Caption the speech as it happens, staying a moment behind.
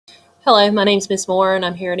Hello, my name is Miss Moore, and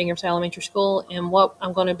I'm here at Ingrams Elementary School. And what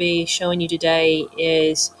I'm going to be showing you today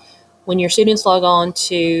is when your students log on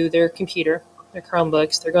to their computer, their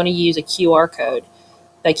Chromebooks, they're going to use a QR code.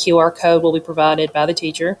 That QR code will be provided by the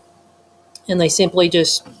teacher, and they simply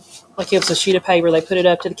just, like if it's a sheet of paper, they put it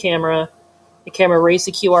up to the camera reads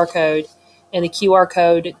the QR code, and the QR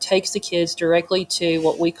code takes the kids directly to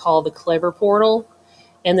what we call the Clever Portal.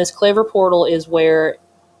 And this Clever Portal is where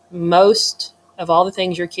most of all the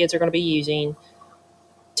things your kids are going to be using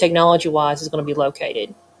technology-wise is going to be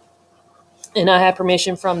located. And I have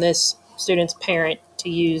permission from this student's parent to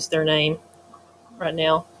use their name right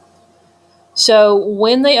now. So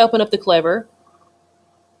when they open up the Clever,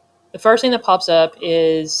 the first thing that pops up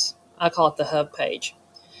is, I call it the hub page.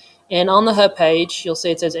 And on the hub page, you'll see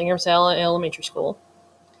it says Ingrams Elementary School.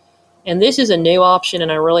 And this is a new option,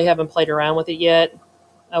 and I really haven't played around with it yet.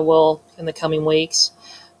 I will in the coming weeks.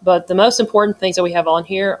 But the most important things that we have on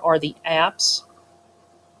here are the apps.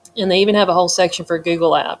 And they even have a whole section for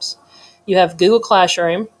Google Apps. You have Google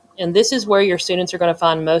Classroom, and this is where your students are going to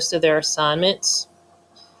find most of their assignments.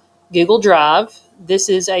 Google Drive, this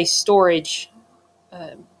is a storage,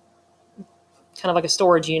 kind of like a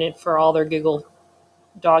storage unit for all their Google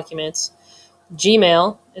documents.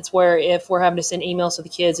 Gmail, it's where if we're having to send emails to the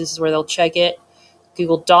kids, this is where they'll check it.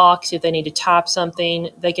 Google Docs, if they need to type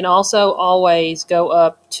something. They can also always go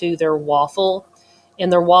up to their Waffle, and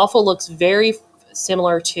their Waffle looks very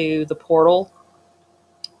similar to the portal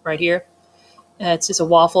right here. It's just a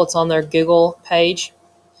Waffle. It's on their Google page.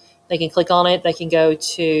 They can click on it. They can go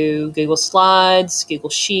to Google Slides, Google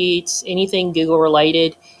Sheets, anything Google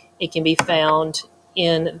related. It can be found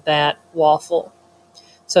in that Waffle.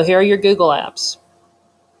 So here are your Google apps.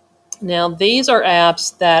 Now, these are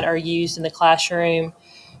apps that are used in the classroom.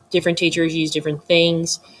 Different teachers use different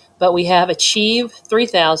things, but we have Achieve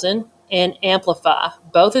 3000 and Amplify.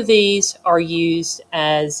 Both of these are used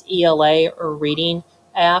as ELA or reading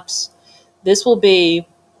apps. This will be,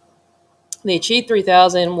 the Achieve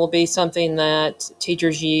 3000 will be something that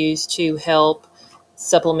teachers use to help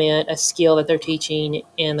supplement a skill that they're teaching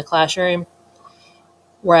in the classroom.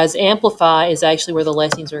 Whereas Amplify is actually where the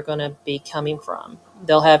lessons are going to be coming from.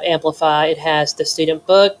 They'll have Amplify. It has the student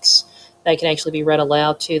books that can actually be read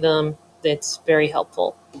aloud to them. That's very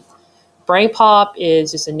helpful. BrainPop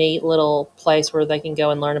is just a neat little place where they can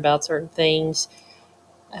go and learn about certain things.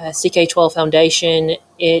 CK12 Foundation,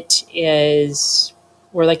 it is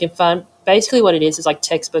where they can find, basically what it is like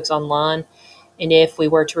textbooks online. And if we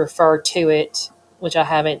were to refer to it, which I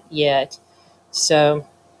haven't yet. So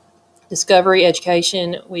Discovery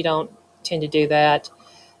Education, we don't tend to do that.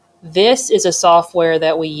 This is a software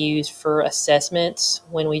that we use for assessments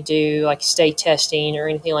when we do like state testing or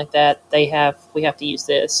anything like that. We have to use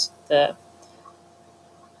this. The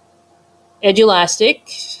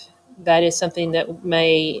Edulastic, that is something that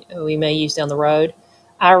we may use down the road.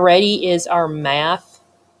 iReady is our math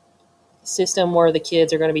system where the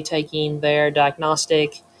kids are going to be taking their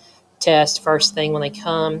diagnostic test first thing when they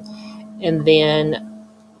come, and then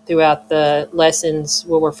throughout the lessons,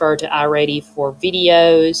 we'll refer to iReady for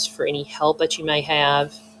videos, for any help that you may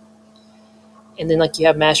have. And then like you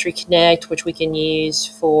have Mastery Connect, which we can use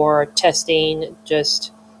for testing.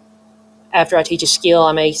 Just after I teach a skill,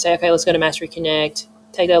 I may say, okay, let's go to Mastery Connect,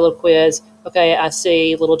 take that little quiz. Okay, I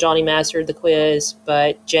see little Johnny mastered the quiz,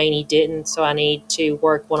 but Janie didn't, so I need to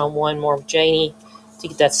work one-on-one more with Janie to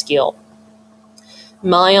get that skill.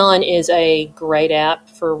 Myon is a great app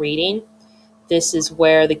for reading. This is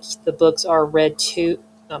where the books are read to.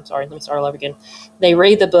 I'm sorry, let me start all over again. They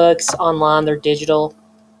read the books online, they're digital.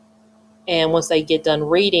 And once they get done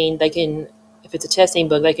reading, they can, if it's a testing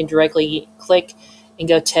book, they can directly click and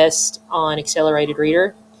go test on Accelerated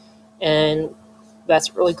Reader. And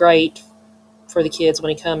that's really great for the kids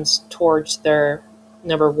when it comes towards their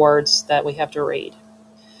number of words that we have to read.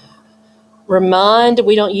 Remind,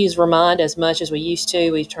 we don't use Remind as much as we used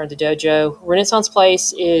to. We've turned to Dojo. Renaissance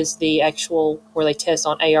Place is the actual where they test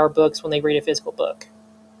on AR books when they read a physical book.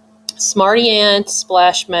 Smarty Ant,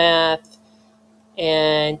 Splash Math,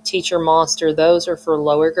 and Teacher Monster, those are for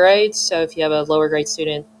lower grades. So if you have a lower grade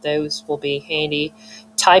student, those will be handy.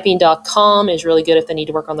 Typing.com is really good if they need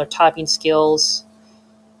to work on their typing skills.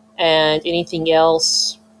 And anything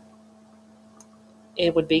else,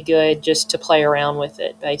 it would be good just to play around with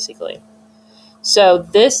it, basically. So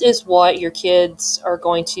this is what your kids are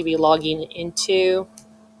going to be logging into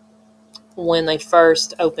when they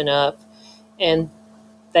first open up. And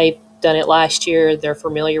they've done it last year. They're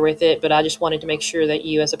familiar with it, but I just wanted to make sure that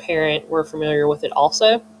you as a parent were familiar with it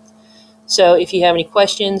also. So if you have any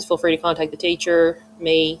questions, feel free to contact the teacher,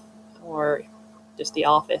 me, or just the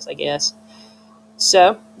office, I guess.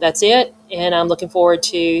 So that's it, and I'm looking forward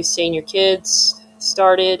to seeing your kids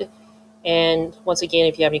started. And once again,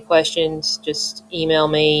 if you have any questions, just email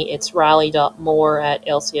me. It's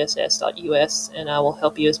riley.moore@lcss.us, and I will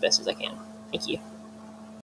help you as best as I can. Thank you.